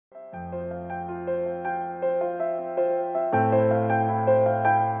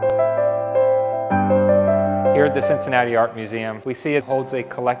Here at the Cincinnati Art Museum, we see it holds a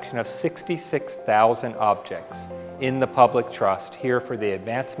collection of 66,000 objects in the public trust, here for the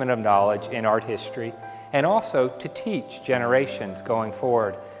advancement of knowledge in art history, and also to teach generations going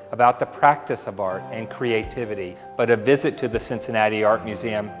forward about the practice of art and creativity. But a visit to the Cincinnati Art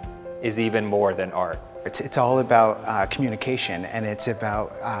Museum is even more than art. It's all about communication, and it's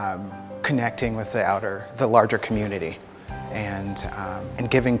about connecting with the larger community, and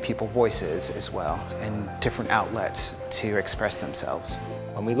giving people voices as well, and different outlets to express themselves.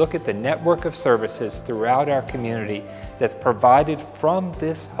 When we look at the network of services throughout our community that's provided from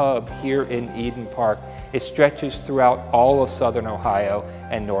this hub here in Eden Park, it stretches throughout all of Southern Ohio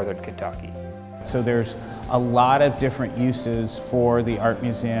and Northern Kentucky. So there's a lot of different uses for the Art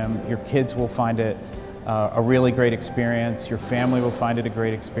Museum. Your kids will find it a really great experience, your family will find it a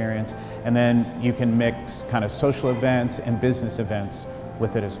great experience, and then you can mix kind of social events and business events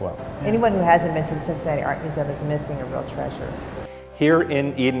with it as well. Anyone who hasn't been to the Cincinnati Art Museum is missing a real treasure. Here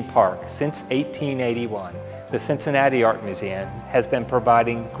in Eden Park, since 1881, the Cincinnati Art Museum has been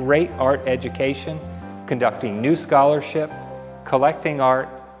providing great art education, conducting new scholarship, collecting art,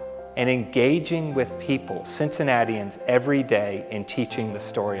 and engaging with people, Cincinnatians, every day in teaching the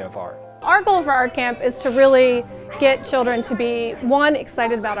story of art. Our goal for Art Camp is to really get children to be, one,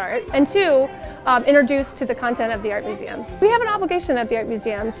 excited about art, and two, introduced to the content of the Art Museum. We have an obligation at the Art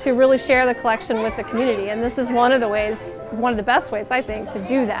Museum to really share the collection with the community, and this is one of the ways, one of the best ways I think to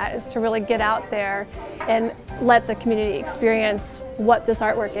do that, is to really get out there and let the community experience what this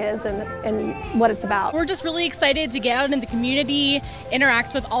artwork is and what it's about. We're just really excited to get out in the community,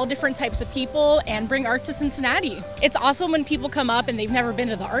 interact with all different types of people, and bring art to Cincinnati. It's awesome when people come up and they've never been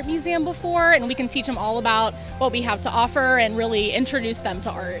to the Art Museum before, and we can teach them all about what we have to offer and really introduce them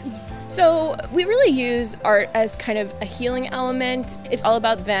to art. So we really use art as kind of a healing element. It's all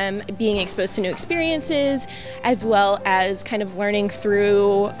about them being exposed to new experiences, as well as kind of learning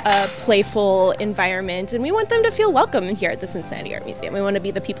through a playful environment. And we want them to feel welcome here at the Cincinnati Art Museum. We want to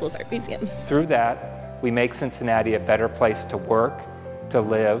be the people's art museum. Through that, we make Cincinnati a better place to work, to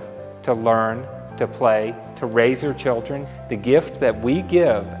live, to learn, to play, to raise your children. The gift that we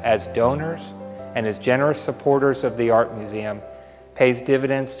give as donors and as generous supporters of the Art Museum pays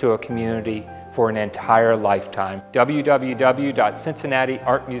dividends to a community for an entire lifetime.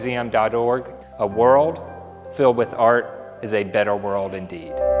 www.cincinnatiartmuseum.org. A world filled with art is a better world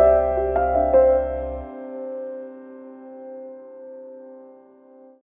indeed.